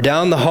or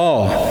down the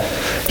hall,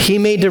 he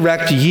may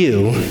direct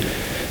you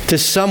to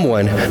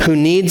someone who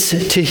needs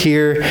to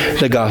hear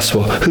the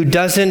gospel, who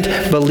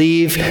doesn't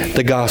believe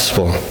the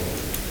gospel.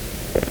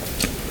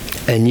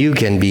 And you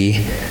can be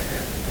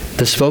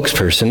the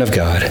spokesperson of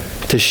God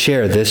to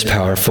share this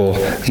powerful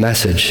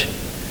message.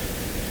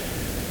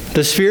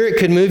 The Spirit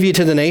could move you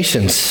to the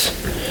nations.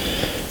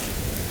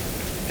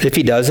 If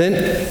he doesn't,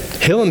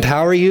 he'll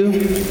empower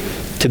you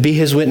to be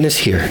his witness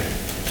here.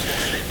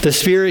 The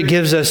Spirit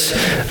gives us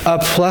a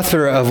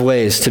plethora of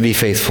ways to be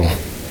faithful.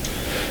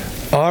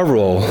 Our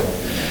role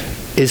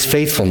is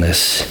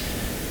faithfulness.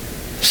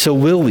 So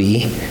will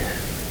we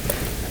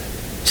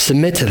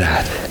submit to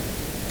that?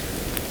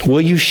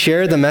 Will you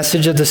share the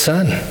message of the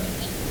Son?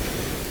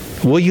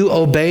 Will you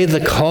obey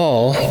the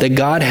call that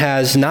God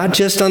has, not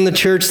just on the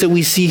church that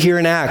we see here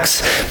in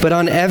Acts, but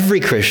on every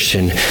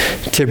Christian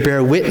to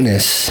bear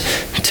witness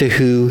to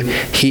who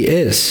he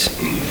is?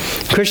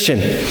 Christian,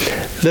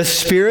 the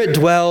Spirit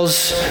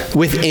dwells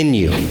within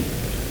you.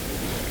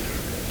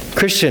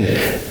 Christian,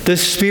 the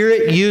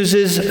Spirit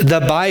uses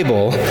the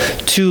Bible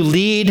to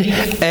lead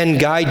and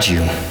guide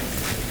you.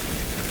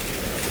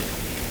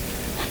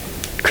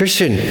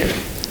 Christian,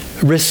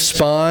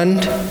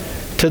 respond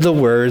to the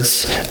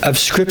words of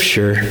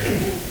Scripture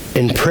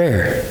in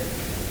prayer.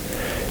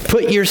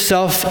 Put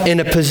yourself in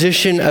a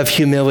position of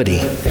humility.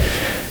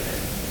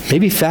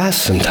 Maybe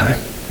fast sometime.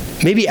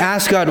 Maybe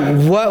ask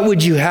God, what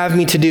would you have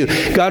me to do?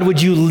 God, would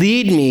you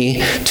lead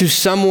me to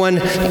someone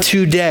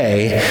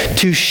today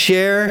to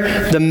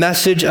share the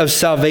message of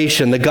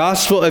salvation, the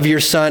gospel of your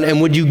Son, and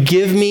would you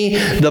give me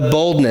the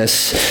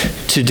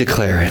boldness to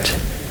declare it?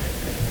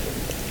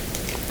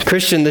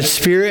 Christian, the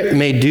Spirit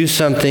may do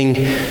something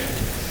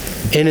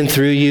in and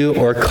through you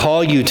or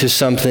call you to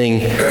something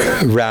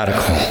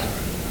radical.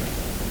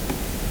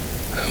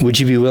 Would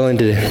you be willing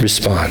to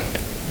respond?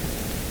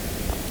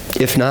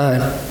 If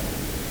not,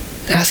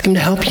 ask him to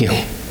help you.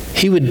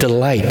 He would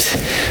delight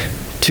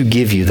to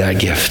give you that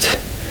gift.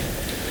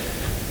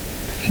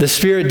 The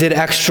Spirit did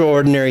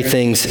extraordinary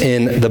things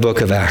in the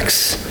book of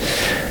Acts.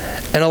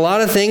 And a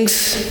lot of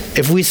things,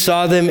 if we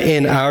saw them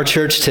in our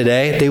church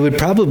today, they would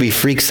probably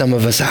freak some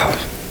of us out.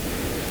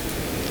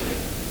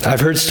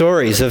 I've heard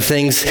stories of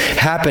things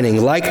happening,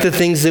 like the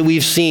things that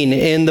we've seen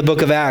in the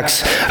book of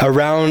Acts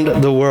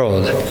around the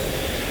world.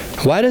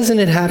 Why doesn't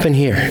it happen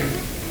here?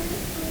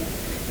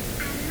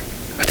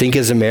 I think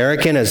as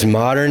American, as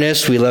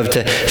modernists, we love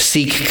to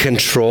seek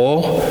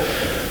control.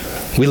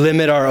 We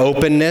limit our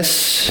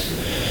openness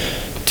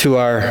to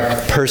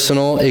our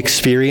personal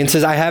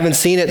experiences. I haven't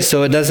seen it,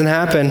 so it doesn't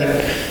happen.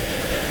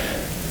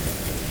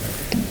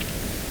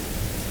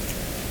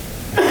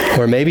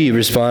 Or maybe you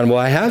respond, well,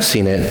 I have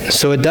seen it,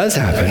 so it does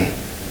happen.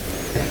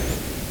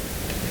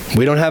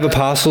 We don't have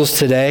apostles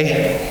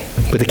today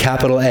with a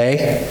capital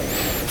A.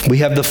 We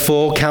have the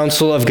full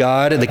counsel of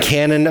God, the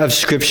canon of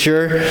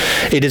Scripture.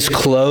 It is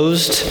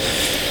closed.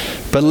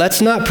 But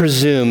let's not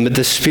presume that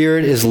the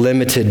Spirit is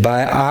limited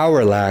by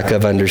our lack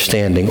of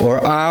understanding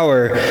or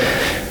our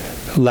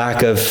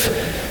lack of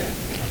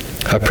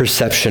a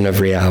perception of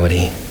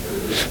reality.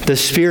 The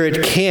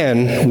Spirit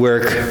can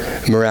work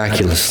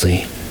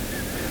miraculously.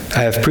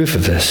 I have proof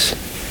of this.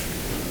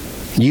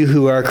 You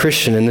who are a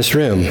Christian in this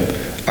room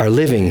are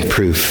living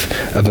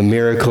proof of a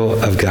miracle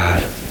of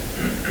God.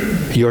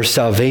 Your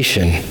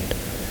salvation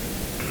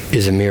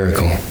is a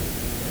miracle.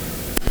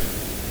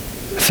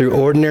 Through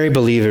ordinary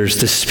believers,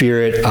 the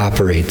Spirit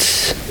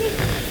operates.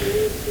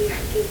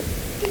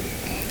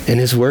 And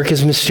his work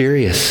is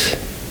mysterious.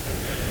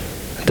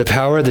 The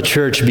power of the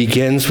church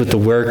begins with the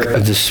work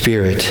of the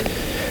Spirit.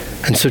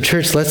 And so,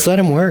 church, let's let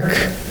him work.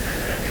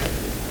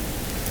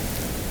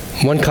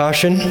 One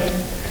caution: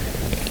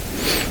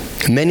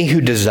 many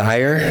who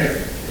desire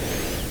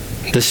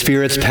the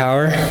Spirit's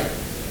power,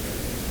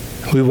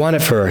 we want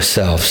it for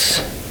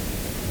ourselves.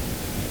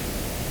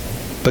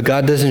 But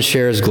God doesn't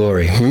share his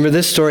glory. Remember,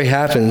 this story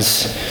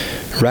happens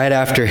right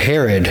after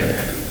Herod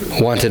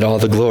wanted all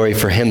the glory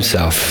for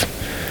himself.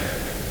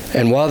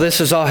 And while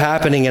this is all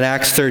happening in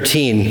Acts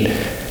 13,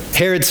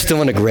 Herod's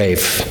still in a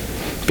grave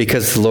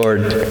because the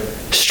Lord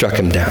struck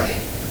him down.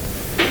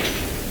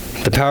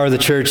 The power of the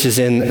church is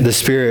in the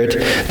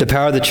Spirit. The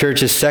power of the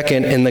church is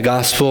second in the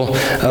gospel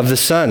of the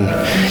Son.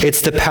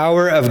 It's the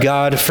power of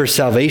God for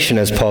salvation,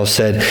 as Paul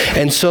said.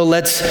 And so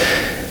let's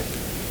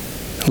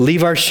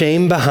leave our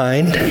shame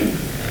behind.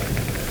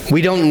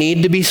 We don't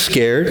need to be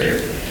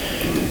scared.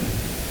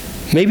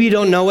 Maybe you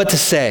don't know what to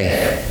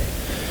say.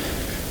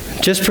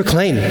 Just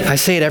proclaim. I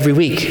say it every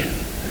week.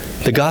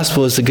 The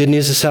gospel is the good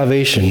news of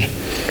salvation.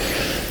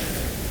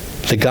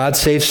 That God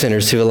saves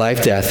sinners through the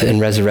life, death,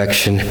 and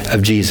resurrection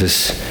of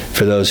Jesus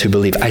for those who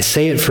believe. I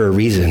say it for a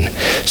reason,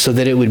 so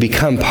that it would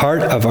become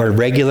part of our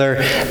regular,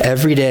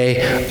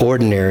 everyday,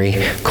 ordinary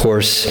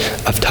course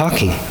of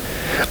talking.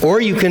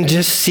 Or you can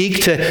just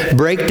seek to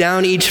break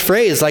down each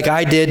phrase like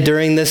I did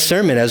during this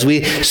sermon, as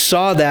we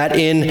saw that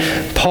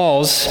in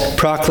Paul's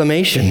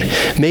proclamation.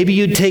 Maybe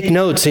you'd take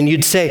notes and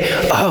you'd say,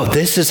 oh,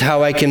 this is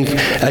how I can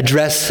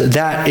address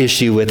that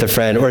issue with a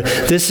friend, or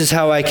this is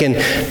how I can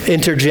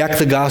interject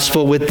the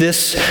gospel with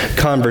this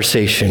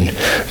conversation.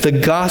 The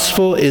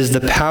gospel is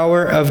the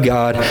power of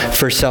God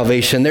for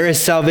salvation. There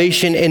is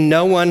salvation in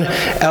no one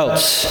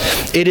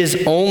else. It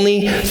is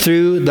only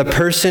through the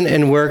person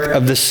and work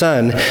of the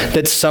Son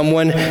that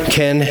someone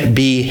can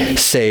be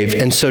saved.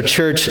 And so,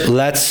 church,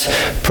 let's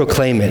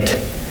proclaim it.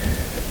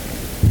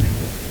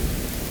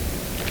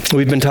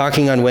 We've been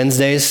talking on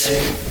Wednesdays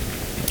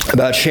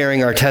about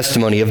sharing our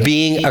testimony of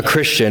being a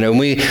Christian, and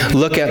we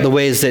look at the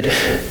ways that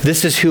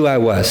this is who I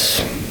was,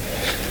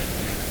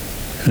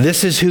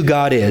 this is who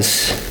God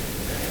is,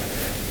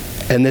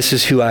 and this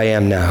is who I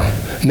am now.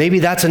 Maybe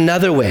that's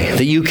another way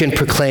that you can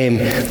proclaim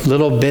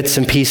little bits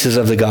and pieces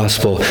of the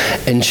gospel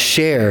and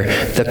share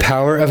the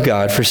power of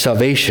God for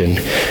salvation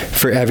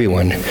for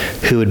everyone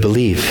who would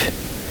believe.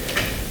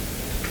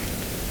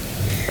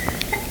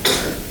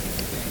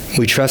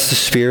 We trust the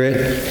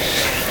Spirit.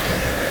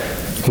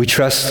 We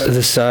trust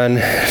the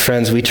Son.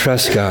 Friends, we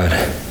trust God.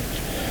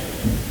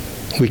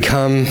 We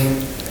come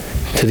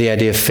to the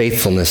idea of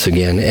faithfulness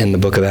again in the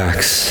book of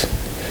Acts.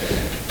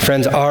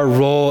 Friends, our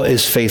role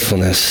is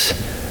faithfulness.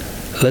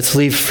 Let's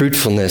leave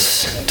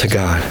fruitfulness to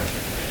God.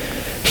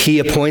 He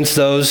appoints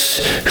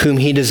those whom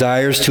he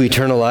desires to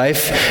eternal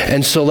life.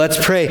 And so let's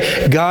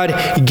pray,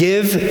 God,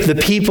 give the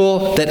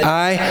people that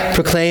I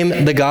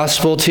proclaim the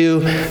gospel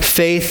to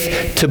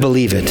faith to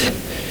believe it.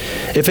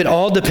 If it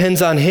all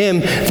depends on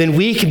him, then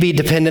we can be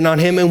dependent on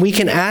him, and we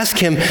can ask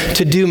him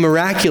to do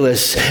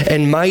miraculous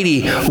and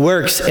mighty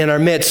works in our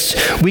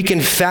midst. We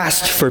can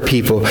fast for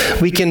people.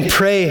 We can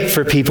pray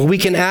for people. We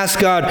can ask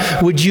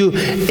God, would you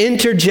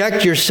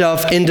interject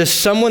yourself into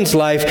someone's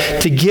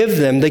life to give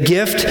them the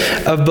gift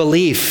of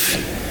belief?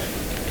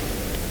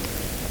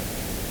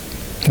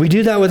 We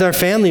do that with our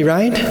family,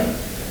 right?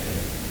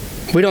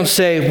 We don't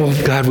say, well,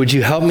 God, would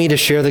you help me to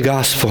share the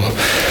gospel?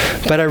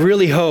 But I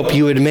really hope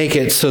you would make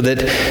it so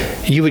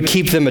that you would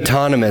keep them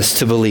autonomous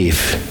to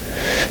believe.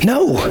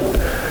 No,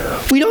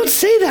 we don't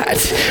say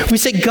that. We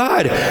say,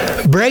 God,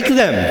 break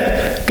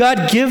them.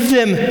 God, give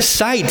them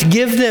sight.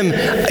 Give them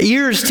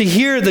ears to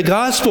hear the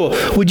gospel.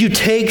 Would you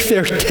take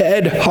their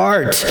dead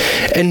heart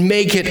and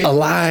make it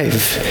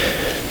alive?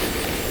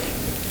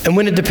 And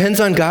when it depends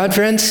on God,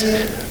 friends,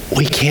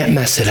 we can't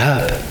mess it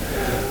up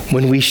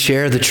when we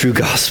share the true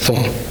gospel.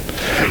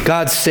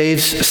 God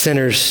saves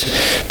sinners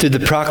through the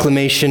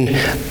proclamation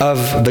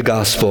of the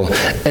gospel.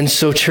 And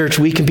so, church,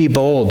 we can be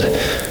bold.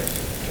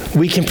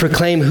 We can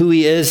proclaim who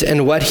he is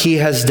and what he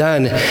has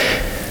done.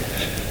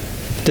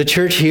 The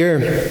church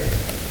here,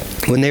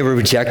 when they were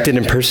rejected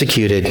and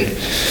persecuted,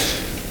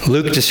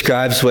 Luke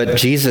describes what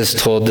Jesus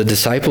told the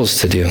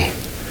disciples to do: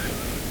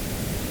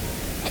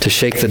 to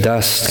shake the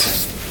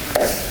dust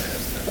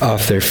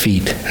off their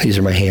feet. These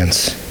are my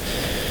hands.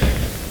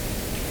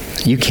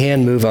 You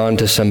can move on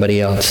to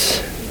somebody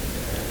else,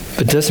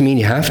 but it doesn't mean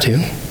you have to.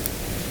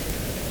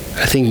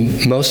 I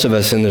think most of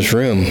us in this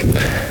room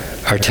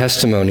are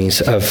testimonies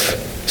of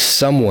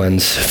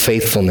someone's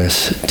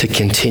faithfulness to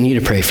continue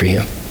to pray for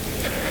you,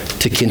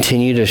 to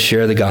continue to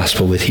share the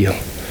gospel with you,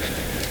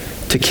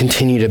 to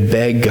continue to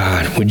beg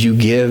God, would you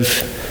give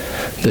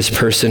this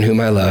person whom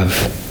I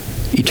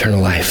love eternal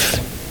life?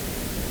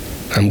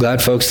 I'm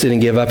glad folks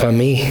didn't give up on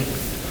me.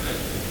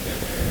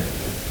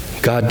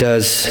 God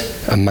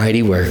does a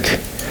mighty work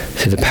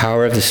through the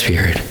power of the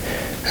Spirit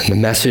and the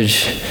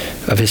message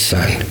of his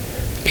Son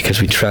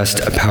because we trust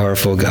a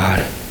powerful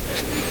God.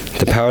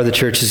 The power of the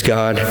church is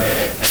God,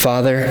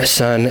 Father,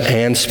 Son,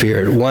 and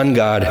Spirit. One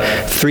God,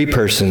 three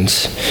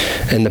persons.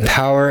 And the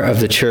power of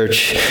the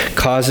church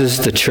causes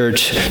the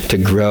church to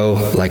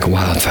grow like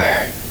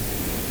wildfire.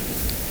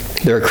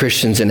 There are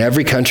Christians in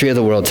every country of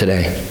the world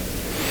today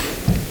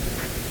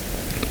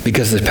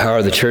because the power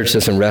of the church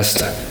doesn't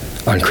rest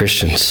on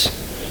Christians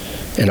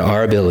and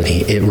our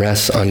ability. It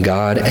rests on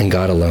God and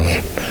God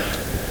alone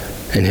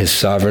and his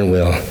sovereign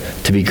will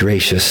to be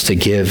gracious, to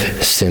give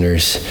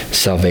sinners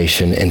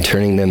salvation and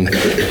turning them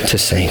to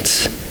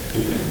saints.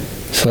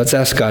 So let's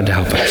ask God to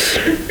help us.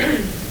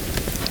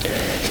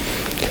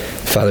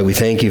 Father, we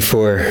thank you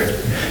for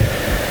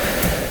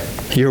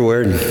your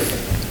word.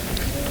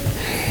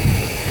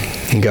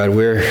 And God,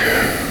 when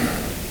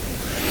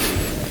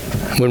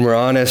we're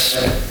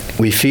honest,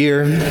 we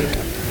fear.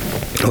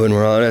 When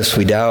we're honest,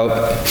 we doubt.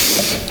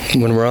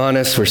 When we're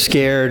honest, we're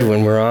scared.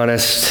 When we're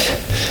honest,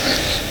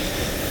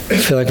 I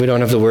feel like we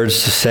don't have the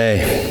words to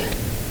say.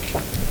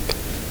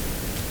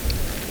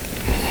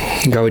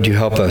 God, would you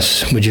help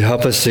us? Would you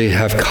help us to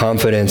have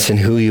confidence in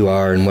who you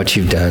are and what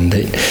you've done,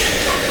 that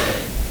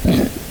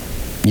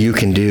you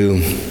can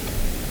do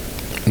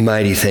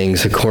mighty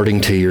things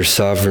according to your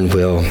sovereign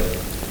will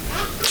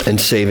and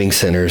saving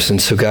sinners.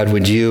 And so, God,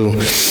 would you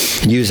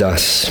use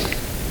us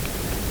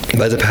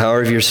by the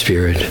power of your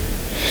Spirit,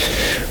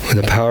 with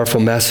the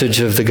powerful message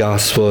of the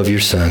gospel of your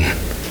Son,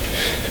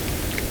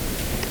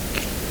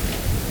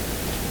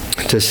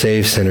 to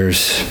save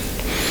sinners,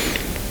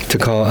 to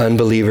call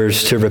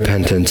unbelievers to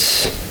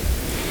repentance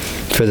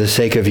for the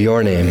sake of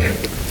your name,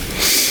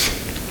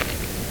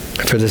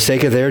 for the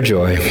sake of their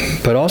joy,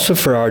 but also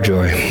for our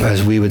joy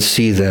as we would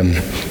see them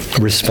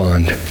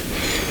respond.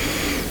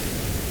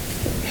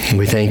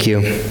 We thank you.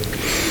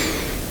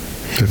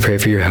 We pray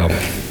for your help.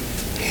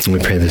 And we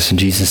pray this in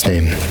Jesus'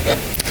 name.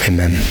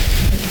 Amen.